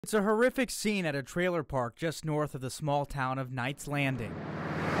It's a horrific scene at a trailer park just north of the small town of Knights Landing.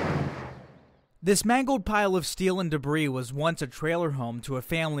 This mangled pile of steel and debris was once a trailer home to a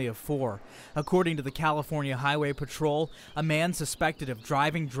family of 4. According to the California Highway Patrol, a man suspected of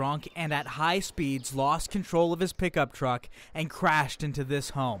driving drunk and at high speeds lost control of his pickup truck and crashed into this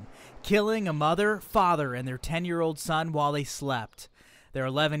home, killing a mother, father, and their 10-year-old son while they slept. Their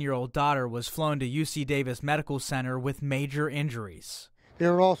 11-year-old daughter was flown to UC Davis Medical Center with major injuries. They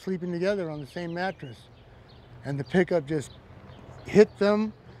were all sleeping together on the same mattress, and the pickup just hit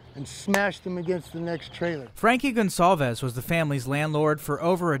them and smashed them against the next trailer. Frankie Gonsalves was the family's landlord for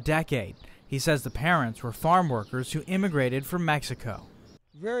over a decade. He says the parents were farm workers who immigrated from Mexico.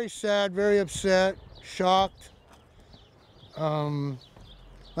 Very sad, very upset, shocked.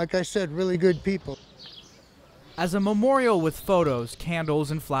 Like I said, really good people. As a memorial with photos,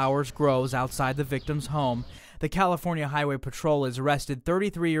 candles, and flowers grows outside the victim's home, the California Highway Patrol has arrested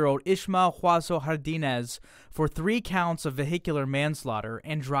 33-year-old Ismael Huazo-Jardinez for 3 counts of vehicular manslaughter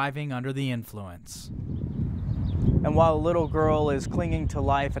and driving under the influence. And while a little girl is clinging to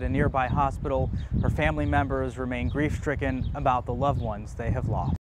life at a nearby hospital, her family members remain grief-stricken about the loved ones they have lost.